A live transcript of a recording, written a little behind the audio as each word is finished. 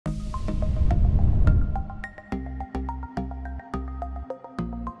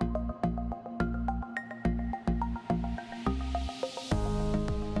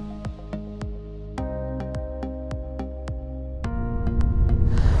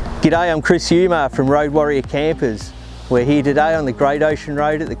G'day, I'm Kris Umhauer from Road Warrior Campers. We're here today on the Great Ocean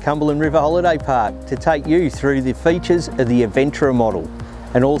Road at the Cumberland River Holiday Park to take you through the features of the Inventor model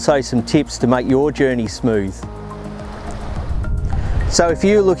and also some tips to make your journey smooth. So if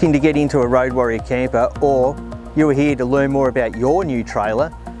you're looking to get into a Road Warrior camper or you're here to learn more about your new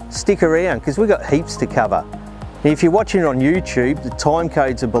trailer, stick around because we've got heaps to cover. And if you're watching on YouTube, the time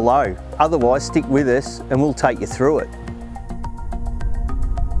codes are below. Otherwise, stick with us and we'll take you through it.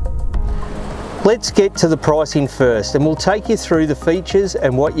 Let's get to the pricing first and we'll take you through the features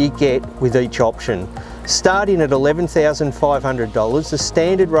and what you get with each option. Starting at $11,500, the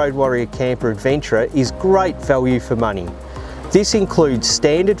standard Road Warrior Camper Adventurer is great value for money. This includes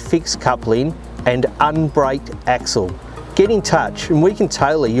standard fixed coupling and unbraked axle. Get in touch and we can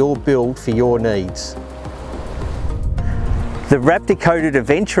tailor your build for your needs. The Raptor coated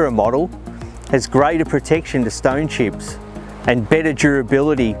Adventurer model has greater protection to stone chips and better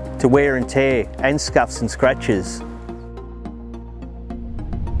durability to wear and tear and scuffs and scratches.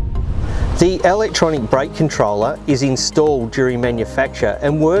 The electronic brake controller is installed during manufacture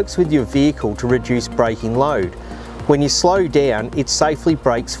and works with your vehicle to reduce braking load. When you slow down, it safely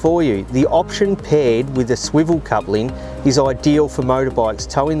brakes for you. The option paired with a swivel coupling is ideal for motorbikes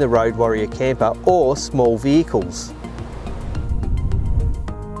towing the Road Warrior camper or small vehicles.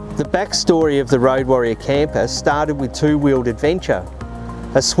 The backstory of the Road Warrior camper started with two-wheeled adventure.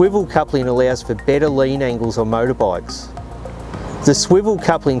 A swivel coupling allows for better lean angles on motorbikes. The swivel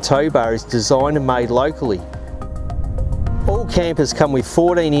coupling tow bar is designed and made locally. All campers come with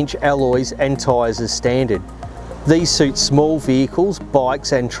 14-inch alloys and tyres as standard. These suit small vehicles,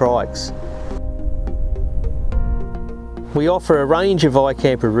 bikes and trikes. We offer a range of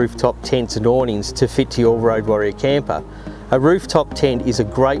iCamper rooftop tents and awnings to fit to your Road Warrior camper. A rooftop tent is a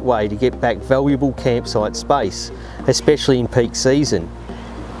great way to get back valuable campsite space, especially in peak season.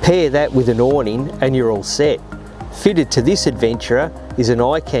 Pair that with an awning and you're all set. Fitted to this Adventurer is an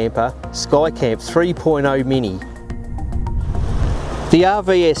iCamper Skycamp 3.0 Mini. The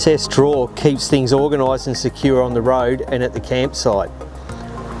RVSS Drawer keeps things organised and secure on the road and at the campsite.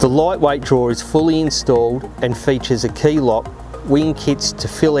 The lightweight drawer is fully installed and features a key lock, wing kits to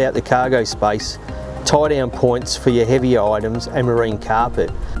fill out the cargo space, tie-down points for your heavier items and marine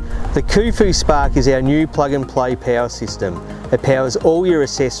carpet. The Kufu SPARK is our new plug-and-play power system. It powers all your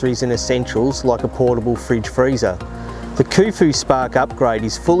accessories and essentials like a portable fridge freezer. The Kufu SPARK upgrade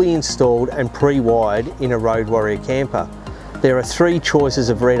is fully installed and pre-wired in a Road Warrior camper. There are 3 choices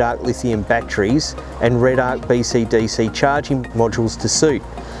of Red Arc lithium batteries and Red Arc BC-DC charging modules to suit.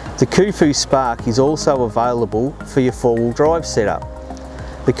 The Kufu SPARK is also available for your 4-wheel drive setup.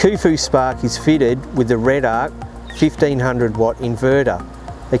 The Kufu SPARK is fitted with the Red Arc 1500 watt inverter.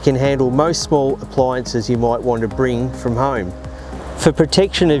 It can handle most small appliances you might want to bring from home. For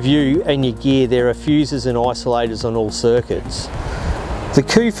protection of you and your gear, there are fuses and isolators on all circuits. The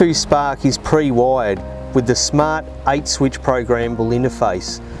Kufu SPARK is pre-wired with the smart 8-switch programmable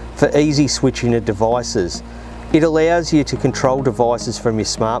interface for easy switching of devices. It allows you to control devices from your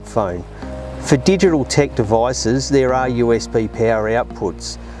smartphone. For digital tech devices, there are USB power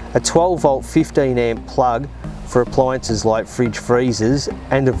outputs, a 12-volt 15-amp plug for appliances like fridge freezers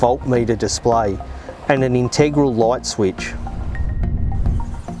and a voltmeter display, and an integral light switch.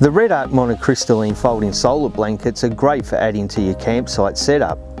 The Red Arc monocrystalline folding solar blankets are great for adding to your campsite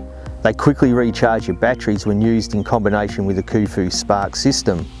setup. They quickly recharge your batteries when used in combination with the Kufu SPARK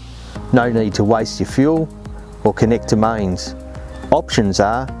system. No need to waste your fuel or connect to mains. Options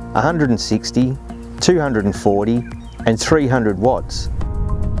are 160, 240 and 300 watts.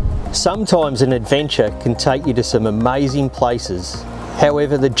 Sometimes an adventure can take you to some amazing places.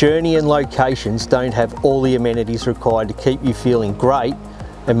 However, the journey and locations don't have all the amenities required to keep you feeling great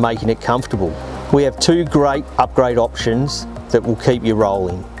and making it comfortable. We have 2 great upgrade options that will keep you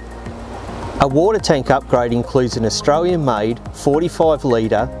rolling. A water tank upgrade includes an Australian-made 45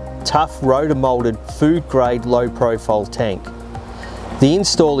 litre tough rotor-moulded food-grade low-profile tank. The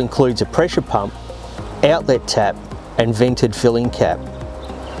install includes a pressure pump, outlet tap and vented filling cap.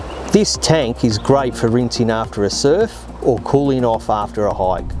 This tank is great for rinsing after a surf or cooling off after a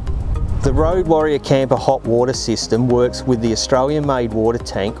hike. The Road Warrior Camper hot water system works with the Australian-made water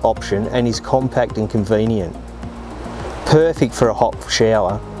tank option and is compact and convenient. Perfect for a hot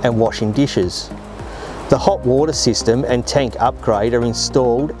shower and washing dishes. The hot water system and tank upgrade are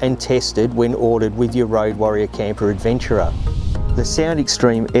installed and tested when ordered with your Road Warrior Camper Adventurer. The Sound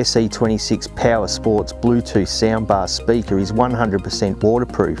Extreme SE26 Power Sports Bluetooth Soundbar Speaker is 100%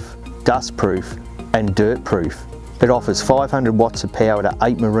 waterproof, dustproof and dirt-proof. It offers 500 watts of power to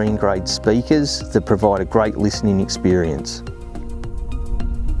 8 marine grade speakers that provide a great listening experience.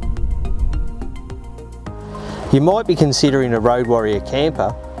 You might be considering a Road Warrior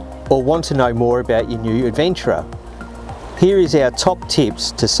camper or want to know more about your new adventurer. Here is our top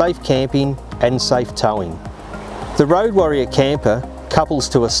tips to safe camping and safe towing. The Road Warrior camper couples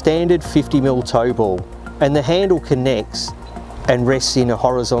to a standard 50mm tow ball, and the handle connects and rests in a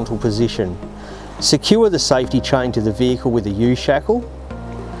horizontal position. Secure the safety chain to the vehicle with a U-shackle.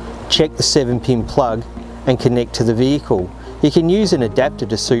 Check the 7-pin plug and connect to the vehicle. You can use an adapter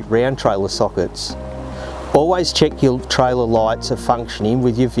to suit round trailer sockets. Always check your trailer lights are functioning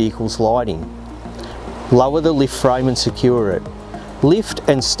with your vehicle's lighting. Lower the lift frame and secure it. Lift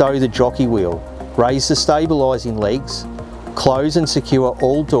and stow the jockey wheel. Raise the stabilising legs. Close and secure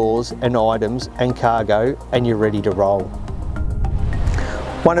all doors and items and cargo, and you're ready to roll.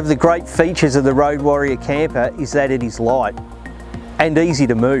 One of the great features of the Road Warrior camper is that it is light and easy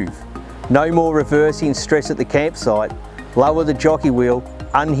to move. No more reversing stress at the campsite. Lower the jockey wheel,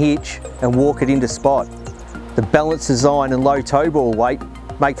 unhitch and walk it into spot. The balanced design and low tow ball weight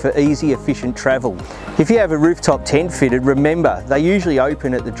make for easy, efficient travel. If you have a rooftop tent fitted, remember they usually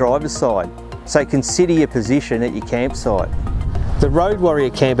open at the driver's side, so consider your position at your campsite. The Road Warrior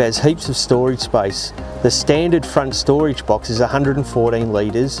camper has heaps of storage space. The standard front storage box is 114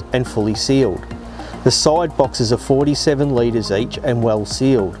 litres and fully sealed. The side boxes are 47 litres each and well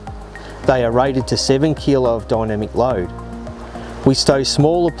sealed. They are rated to 7 kg of dynamic load. We stow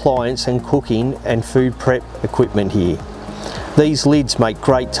small appliance and cooking and food prep equipment here. These lids make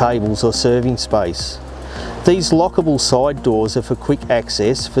great tables or serving space. These lockable side doors are for quick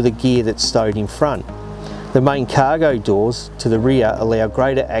access for the gear that's stowed in front. The main cargo doors to the rear allow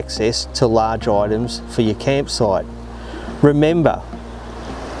greater access to large items for your campsite. Remember,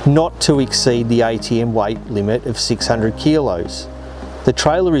 not to exceed the ATM weight limit of 600 kilos. The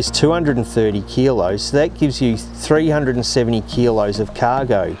trailer is 230 kilos, so that gives you 370 kilos of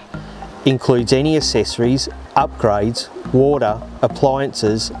cargo. Includes any accessories, upgrades, water,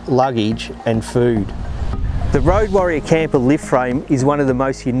 appliances, luggage and food. The Road Warrior camper lift frame is one of the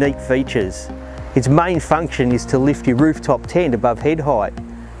most unique features. Its main function is to lift your rooftop tent above head height.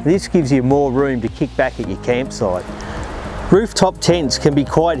 This gives you more room to kick back at your campsite. Rooftop tents can be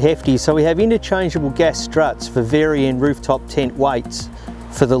quite hefty, so we have interchangeable gas struts for varying rooftop tent weights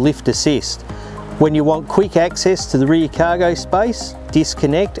for the lift assist. When you want quick access to the rear cargo space,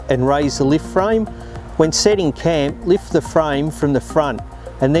 disconnect and raise the lift frame. When setting camp, lift the frame from the front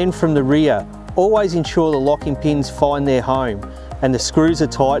and then from the rear. Always ensure the locking pins find their home and the screws are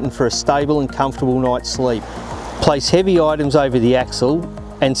tightened for a stable and comfortable night's sleep. Place heavy items over the axle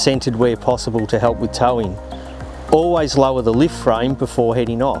and centered where possible to help with towing. Always lower the lift frame before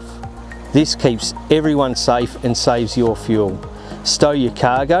heading off. This keeps everyone safe and saves your fuel. Stow your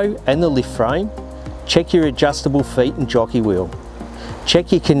cargo and the lift frame. Check your adjustable feet and jockey wheel.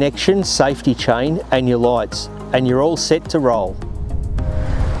 Check your connection, safety chain and your lights, and you're all set to roll.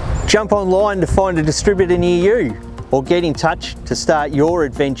 Jump online to find a distributor near you, or get in touch to start your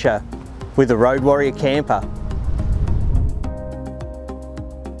adventure with the Road Warrior camper.